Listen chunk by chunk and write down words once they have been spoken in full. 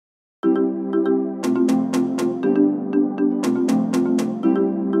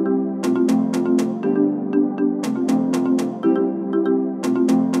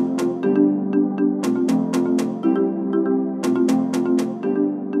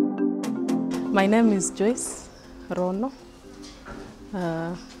My name is Joyro.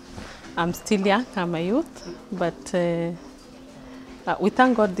 I'm still young, I'm a youth, but we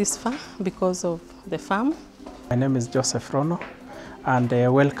thank God this far because of the farm. My name is Joseph Rono, and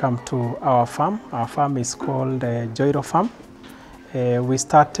welcome to our farm. Our farm is called Joyro Farm. We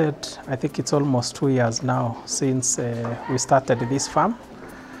started, I think it's almost 2 years now since we started this farm.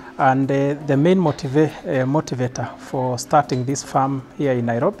 And the main motivator for starting this farm here in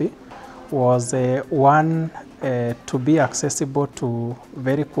Nairobi was one, to be accessible to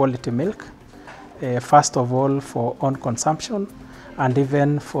very quality milk, first of all for own consumption, and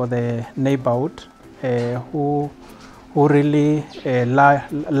even for the neighborhood who really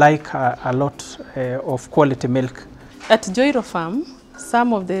like a lot of quality milk. At Joyro Farm,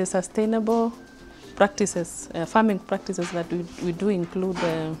 some of the sustainable practices, farming practices that we do include,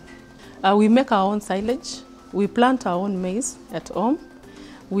 we make our own silage, we plant our own maize at home,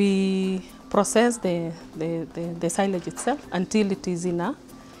 we process the silage itself until it is in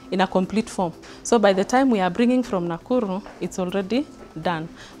a complete form. So by the time we are bringing from Nakuru, it's already done.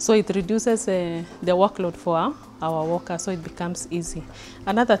 So it reduces the workload for our workers, so it becomes easy.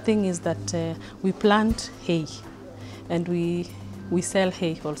 Another thing is that we plant hay and we sell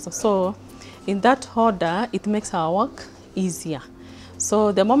hay also. So in that order, it makes our work easier.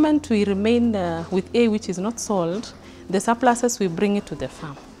 So the moment we remain with hay which is not sold, the surpluses, we bring it to the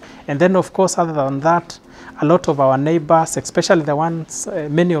farm. And then, of course, other than that, a lot of our neighbors, especially the ones,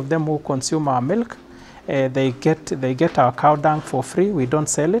 many of them who consume our milk, they get our cow dung for free. We don't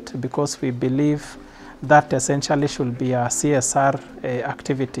sell it because we believe that essentially should be a CSR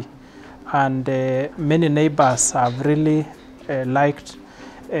activity. And many neighbors have really liked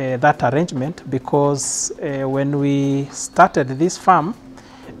that arrangement because when we started this farm,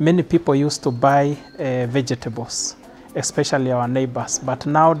 many people used to buy vegetables, especially our neighbors. But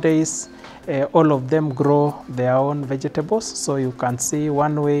nowadays, all of them grow their own vegetables. So you can see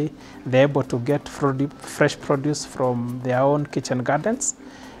one way they're able to get fresh produce from their own kitchen gardens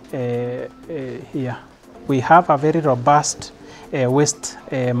here. We have a very robust waste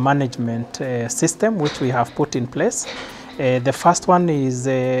management system which we have put in place. The first one is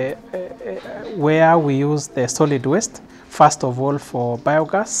where we use the solid waste, first of all for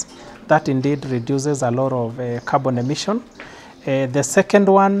biogas. That indeed reduces a lot of carbon emission. The second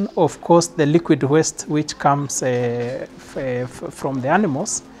one, of course, the liquid waste which comes from the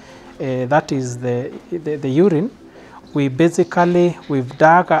animals, that is the urine. We've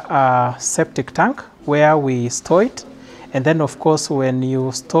dug a septic tank where we store it. And then, of course, when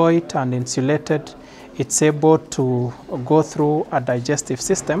you store it and insulate it, it's able to go through a digestive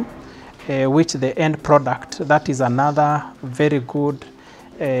system, which the end product, that is another very good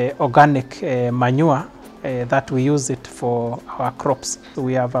organic manure that we use it for our crops.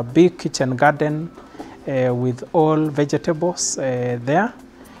 We have a big kitchen garden with all vegetables there.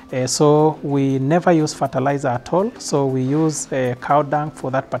 So we never use fertilizer at all. So we use cow dung for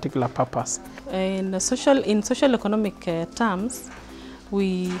that particular purpose. In social economic terms,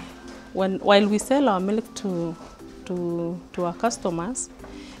 while we sell our milk to our customers,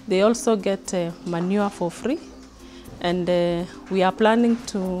 they also get manure for free. And we are planning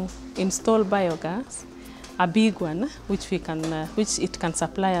to install biogas, a big one, which it can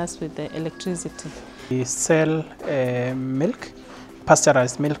supply us with the electricity. We sell milk,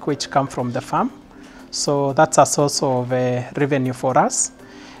 pasteurized milk, which come from the farm. So that's a source of revenue for us.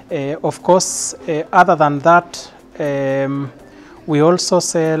 Of course, other than that, we also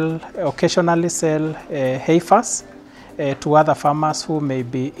occasionally sell heifers to other farmers who may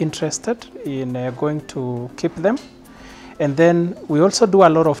be interested in going to keep them. And then we also do a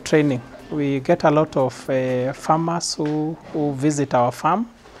lot of training. We get a lot of farmers who visit our farm.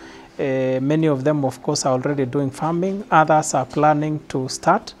 Many of them, of course, are already doing farming. Others are planning to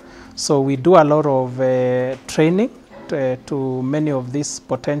start. So we do a lot of training to many of these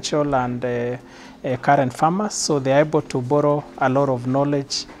potential and current farmers. So they're able to borrow a lot of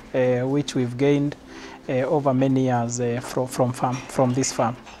knowledge which we've gained over many years from this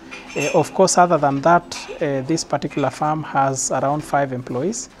farm. Of course, other than that, this particular farm has around 5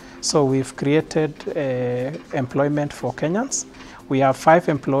 employees. So we've created employment for Kenyans. We have 5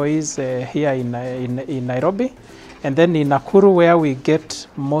 employees here in Nairobi. And then in Nakuru, where we get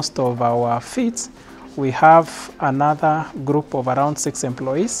most of our feeds, we have another group of around 6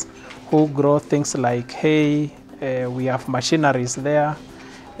 employees who grow things like hay. We have machineries there.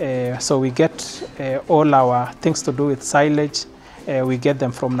 So we get all our things to do with silage. We get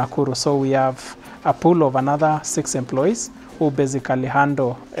them from Nakuru. So we have a pool of another 6 employees who basically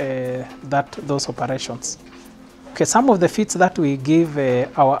handle those operations. Okay, some of the feeds that we give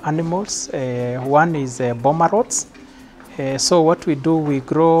our animals, one is boma rods. So what we do, we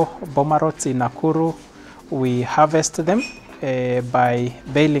grow boma rods in Nakuru. We harvest them by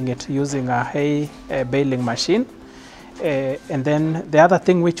baling it using a hay baling machine. And then the other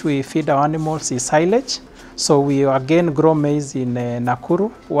thing which we feed our animals is silage. So we again grow maize in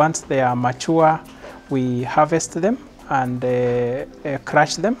Nakuru. Once they are mature, we harvest them and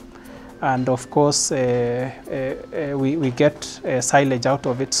crush them. And of course, we get silage out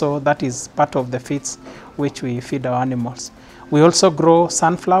of it. So that is part of the feeds which we feed our animals. We also grow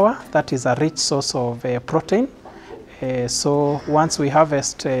sunflower. That is a rich source of protein. So once we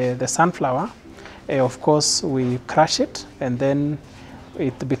harvest the sunflower, of course, we crush it, and then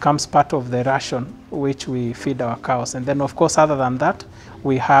it becomes part of the ration which we feed our cows. And then, of course, other than that,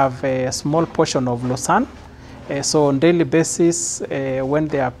 we have a small portion of Lucerne. So on daily basis, when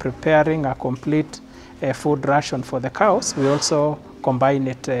they are preparing a complete food ration for the cows, we also combine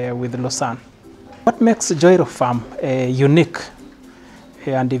it with Lucerne. What makes Joyro Farm unique?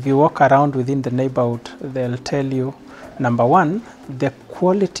 And if you walk around within the neighborhood, they'll tell you, number one, the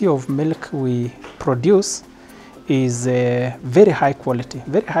quality of milk we produce is very high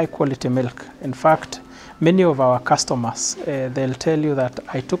quality milk. In fact, many of our customers, they'll tell you that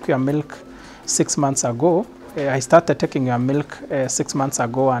I took your milk 6 months ago. I started taking your milk 6 months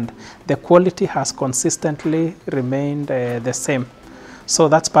ago, and the quality has consistently remained the same. So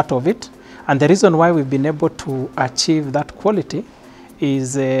that's part of it. And the reason why we've been able to achieve that quality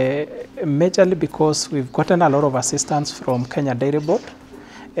is majorly because we've gotten a lot of assistance from Kenya Dairy Board.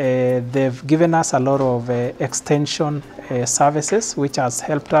 They've given us a lot of extension services, which has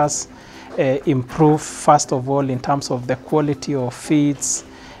helped us improve, first of all, in terms of the quality of feeds,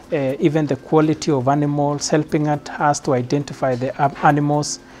 even the quality of animals, helping us to identify the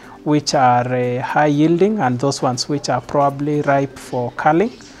animals which are high yielding and those ones which are probably ripe for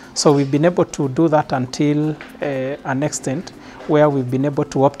culling. So we've been able to do that until an extent where we've been able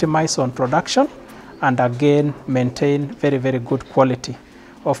to optimize on production and again maintain very, very good quality.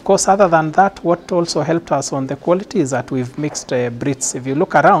 Of course, other than that, what also helped us on the quality is that we've mixed breeds. If you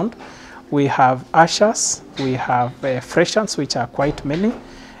look around, we have Ashers, we have Fresians, which are quite many.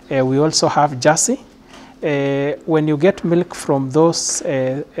 We also have Jersey. When you get milk from those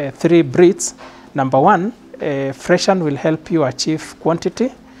 3 breeds, number one, Fresian will help you achieve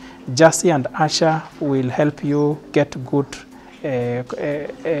quantity. Jersey and Asher will help you get good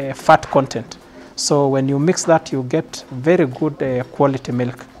fat content. So when you mix that, you get very good quality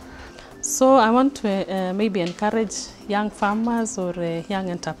milk. So I want to maybe encourage young farmers or young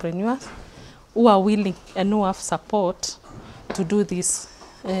entrepreneurs who are willing and who have support to do this.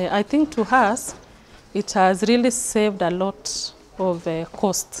 I think to us, it has really saved a lot of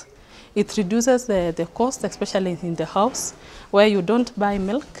cost. It reduces the cost, especially in the house, where you don't buy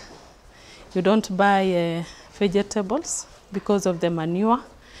milk, you don't buy vegetables because of the manure.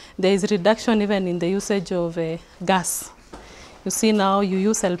 There is reduction even in the usage of gas. You see now you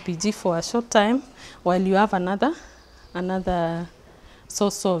use LPG for a short time while you have another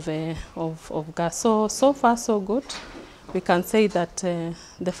source of gas. So far so good. We can say that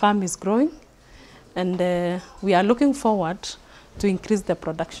the farm is growing, and we are looking forward to increase the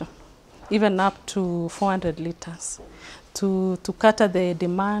production, even up to 400 liters, to cater the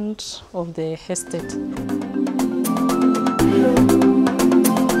demand of the estate.